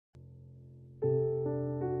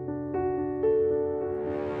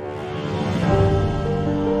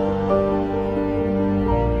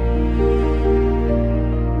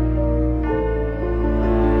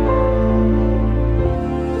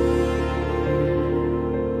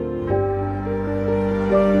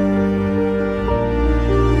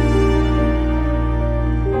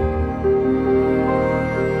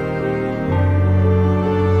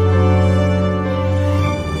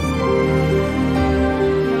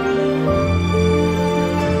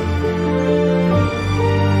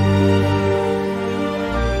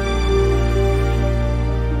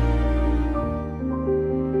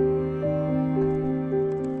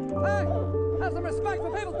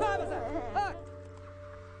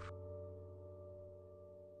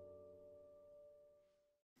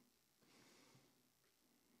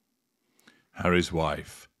Harry's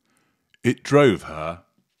wife. It drove her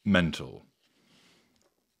mental.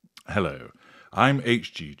 Hello, I'm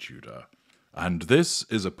H.G. Tudor, and this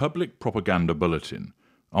is a public propaganda bulletin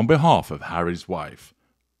on behalf of Harry's wife,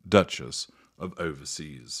 Duchess of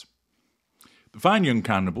Overseas. The fine young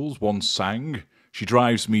cannibals once sang, "She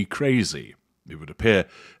drives me crazy." It would appear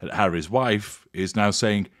that Harry's wife is now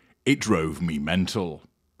saying, "It drove me mental."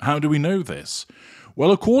 How do we know this?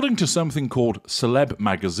 Well, according to something called Celeb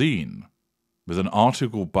Magazine, with an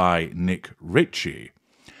article by Nick Ritchie,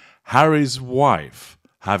 Harry's wife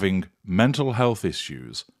having mental health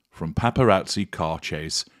issues from paparazzi car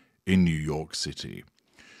chase in New York City.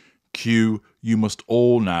 Q, you must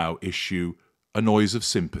all now issue a noise of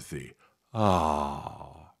sympathy.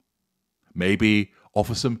 Ah. Maybe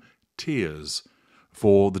offer some tears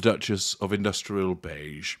for the Duchess of Industrial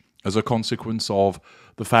Beige as a consequence of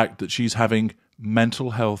the fact that she's having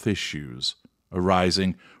mental health issues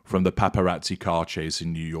arising from the paparazzi car chase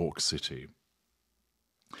in New York City.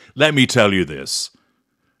 Let me tell you this.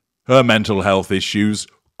 Her mental health issues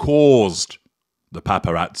caused the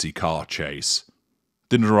paparazzi car chase.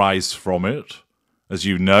 Didn't arise from it. As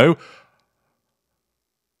you know,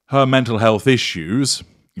 her mental health issues,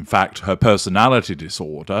 in fact, her personality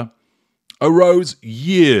disorder, arose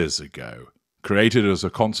years ago, created as a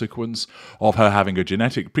consequence of her having a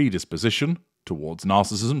genetic predisposition towards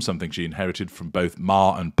narcissism, something she inherited from both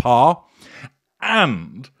Ma and Pa,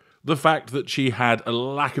 and the fact that she had a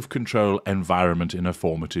lack of control environment in her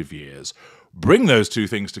formative years. Bring those two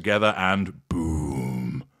things together and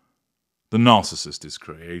boom, the narcissist is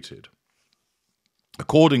created.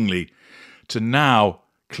 Accordingly, to now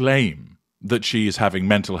claim that she is having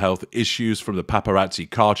mental health issues from the paparazzi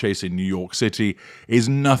car chase in New York City is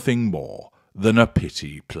nothing more than a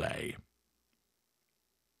pity play.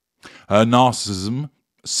 Her narcissism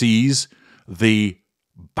sees the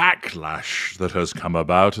backlash that has come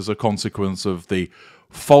about as a consequence of the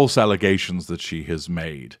false allegations that she has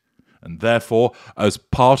made. And therefore, as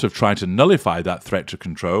part of trying to nullify that threat to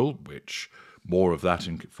control, which more of that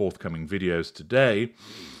in forthcoming videos today,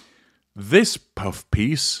 this puff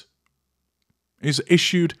piece is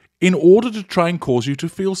issued in order to try and cause you to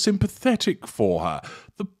feel sympathetic for her.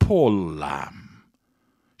 The poor lamb.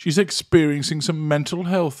 She's experiencing some mental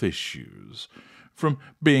health issues from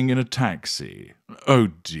being in a taxi. Oh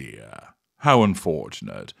dear. How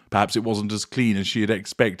unfortunate. Perhaps it wasn't as clean as she had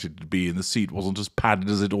expected to be, and the seat wasn't as padded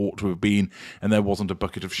as it ought to have been, and there wasn't a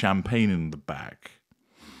bucket of champagne in the back.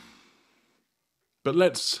 But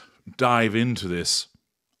let's dive into this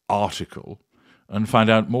article and find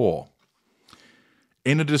out more.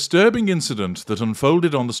 In a disturbing incident that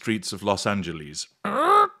unfolded on the streets of Los Angeles.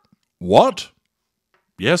 What?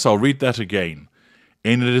 Yes, I'll read that again.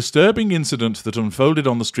 In a disturbing incident that unfolded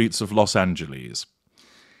on the streets of Los Angeles.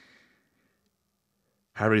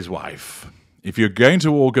 Harry's wife. If you're going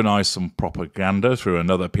to organise some propaganda through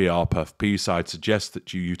another PR puff piece, I'd suggest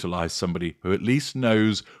that you utilise somebody who at least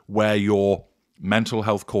knows where your mental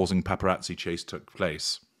health causing paparazzi chase took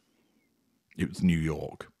place. It was New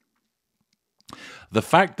York. The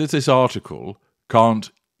fact that this article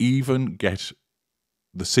can't even get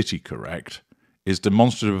the city correct is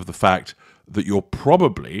demonstrative of the fact that you're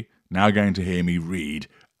probably now going to hear me read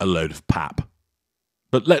a load of pap.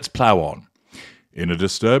 But let's plough on. In a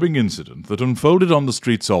disturbing incident that unfolded on the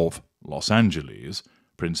streets of Los Angeles,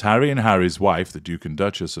 Prince Harry and Harry's wife, the Duke and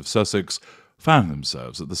Duchess of Sussex, found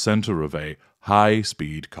themselves at the centre of a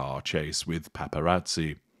high-speed car chase with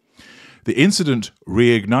paparazzi. The incident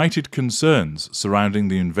reignited concerns surrounding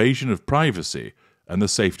the invasion of privacy and the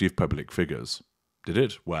safety of public figures. Did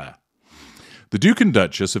it? Where? The Duke and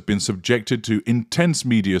Duchess have been subjected to intense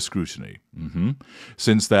media scrutiny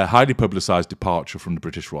since their highly publicised departure from the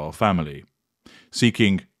British royal family.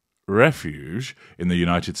 Seeking refuge in the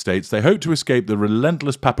United States, they hope to escape the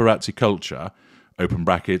relentless paparazzi culture, open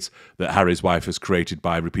brackets, that Harry's wife has created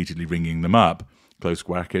by repeatedly ringing them up, close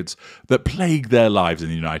brackets, that plague their lives in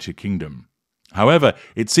the United Kingdom. However,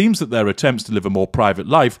 it seems that their attempts to live a more private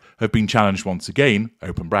life have been challenged once again,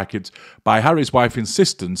 open brackets, by Harry's wife's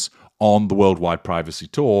insistence on the worldwide privacy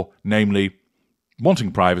tour, namely,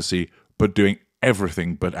 wanting privacy, but doing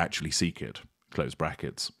everything but actually seek it, close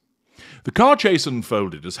brackets. The car chase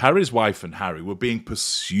unfolded as Harry's wife and Harry were being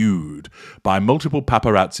pursued by multiple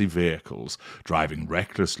paparazzi vehicles, driving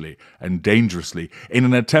recklessly and dangerously in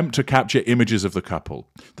an attempt to capture images of the couple.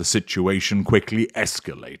 The situation quickly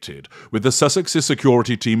escalated, with the Sussex's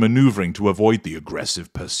security team manoeuvring to avoid the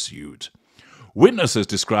aggressive pursuit. Witnesses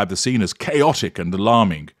described the scene as chaotic and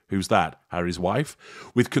alarming. Who's that? Harry's wife?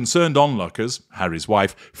 With concerned onlookers, Harry's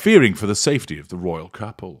wife, fearing for the safety of the royal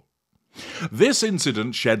couple. This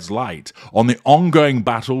incident sheds light on the ongoing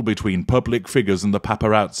battle between public figures and the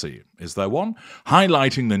paparazzi. Is there one?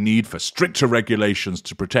 Highlighting the need for stricter regulations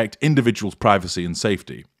to protect individuals' privacy and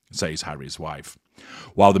safety, says Harry's wife.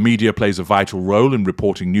 While the media plays a vital role in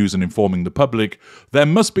reporting news and informing the public, there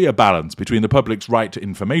must be a balance between the public's right to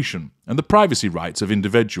information and the privacy rights of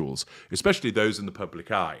individuals, especially those in the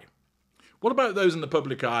public eye. What about those in the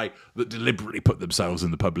public eye that deliberately put themselves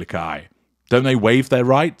in the public eye? Don't they waive their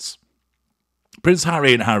rights? Prince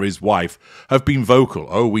Harry and Harry's wife have been vocal,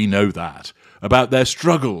 oh we know that, about their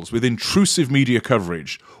struggles with intrusive media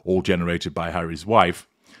coverage, all generated by Harry's wife,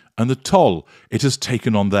 and the toll it has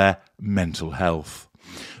taken on their mental health.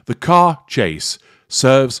 The car chase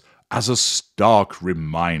serves as a stark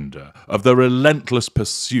reminder of the relentless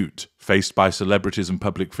pursuit faced by celebrities and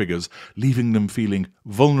public figures, leaving them feeling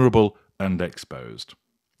vulnerable and exposed.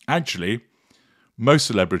 Actually, most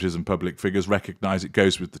celebrities and public figures recognise it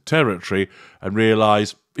goes with the territory and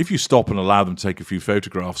realise if you stop and allow them to take a few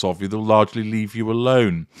photographs of you, they'll largely leave you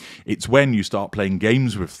alone. It's when you start playing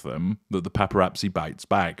games with them that the paparazzi bites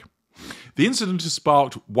back. The incident has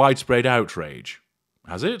sparked widespread outrage.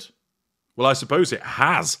 Has it? Well, I suppose it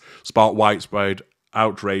has sparked widespread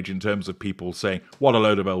outrage in terms of people saying, what a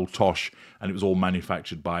load of old tosh, and it was all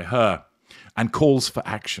manufactured by her, and calls for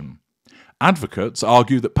action. Advocates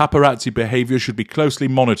argue that paparazzi behaviour should be closely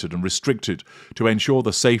monitored and restricted to ensure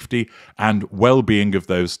the safety and well-being of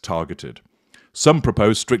those targeted. Some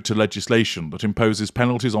propose stricter legislation that imposes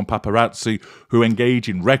penalties on paparazzi who engage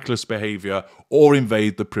in reckless behaviour or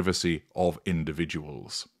invade the privacy of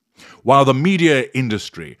individuals. While the media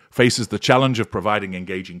industry faces the challenge of providing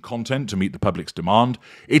engaging content to meet the public's demand,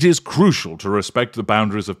 it is crucial to respect the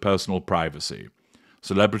boundaries of personal privacy.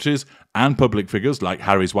 Celebrities and public figures like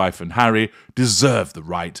Harry's wife and Harry deserve the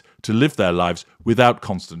right to live their lives without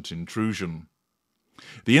constant intrusion.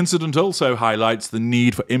 The incident also highlights the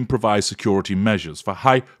need for improvised security measures for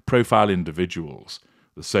high-profile individuals.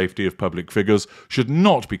 The safety of public figures should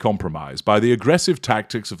not be compromised by the aggressive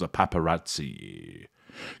tactics of the paparazzi.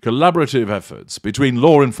 Collaborative efforts between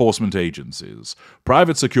law enforcement agencies,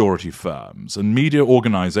 private security firms, and media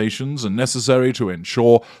organizations are necessary to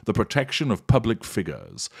ensure the protection of public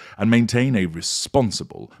figures and maintain a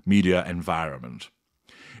responsible media environment.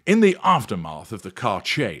 In the aftermath of the car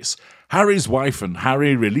chase, Harry's wife and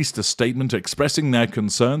Harry released a statement expressing their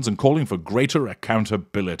concerns and calling for greater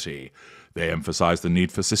accountability. They emphasized the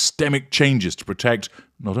need for systemic changes to protect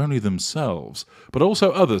not only themselves, but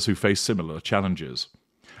also others who face similar challenges.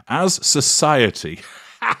 As society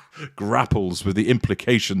grapples with the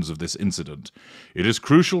implications of this incident, it is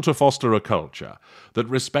crucial to foster a culture that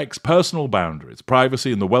respects personal boundaries,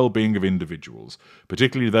 privacy, and the well-being of individuals,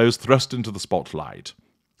 particularly those thrust into the spotlight.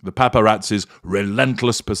 The paparazzi's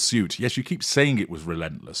relentless pursuit, yes, you keep saying it was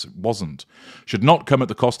relentless, it wasn't, should not come at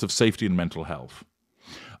the cost of safety and mental health.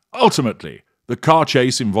 Ultimately, the car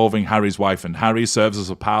chase involving Harry's wife and Harry serves as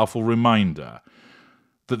a powerful reminder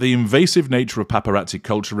that the invasive nature of paparazzi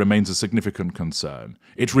culture remains a significant concern.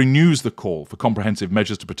 It renews the call for comprehensive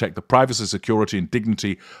measures to protect the privacy, security, and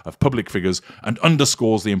dignity of public figures and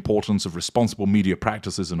underscores the importance of responsible media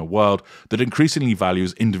practices in a world that increasingly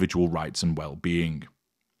values individual rights and well-being.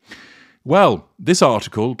 Well, this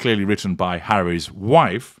article, clearly written by Harry's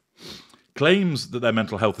wife, claims that their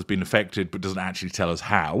mental health has been affected but doesn't actually tell us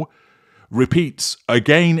how, repeats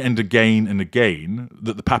again and again and again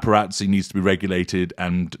that the paparazzi needs to be regulated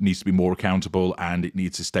and needs to be more accountable and it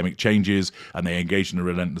needs systemic changes and they engage in a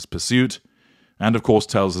relentless pursuit, and of course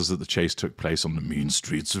tells us that the chase took place on the mean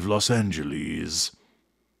streets of Los Angeles.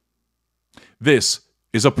 This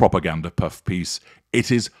is a propaganda puff piece. It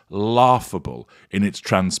is laughable in its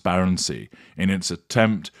transparency, in its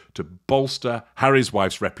attempt to bolster Harry's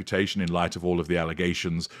wife's reputation in light of all of the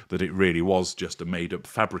allegations that it really was just a made-up,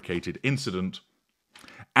 fabricated incident,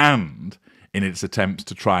 and in its attempt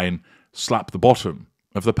to try and slap the bottom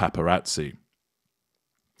of the paparazzi.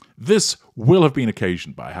 This will have been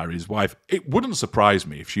occasioned by Harry's wife. It wouldn't surprise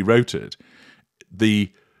me if she wrote it.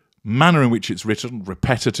 The manner in which it's written,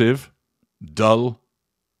 repetitive, dull,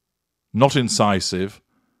 not incisive.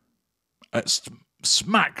 It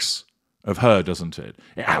smacks of her, doesn't it?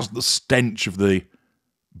 It has the stench of the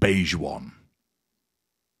beige one.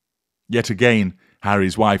 Yet again,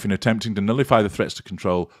 Harry's wife, in attempting to nullify the threats to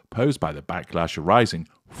control posed by the backlash arising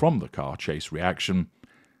from the car chase reaction,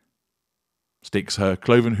 sticks her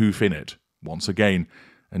cloven hoof in it once again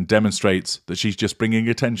and demonstrates that she's just bringing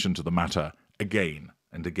attention to the matter again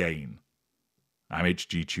and again. I'm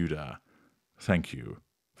H.G. Tudor. Thank you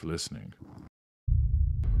for listening.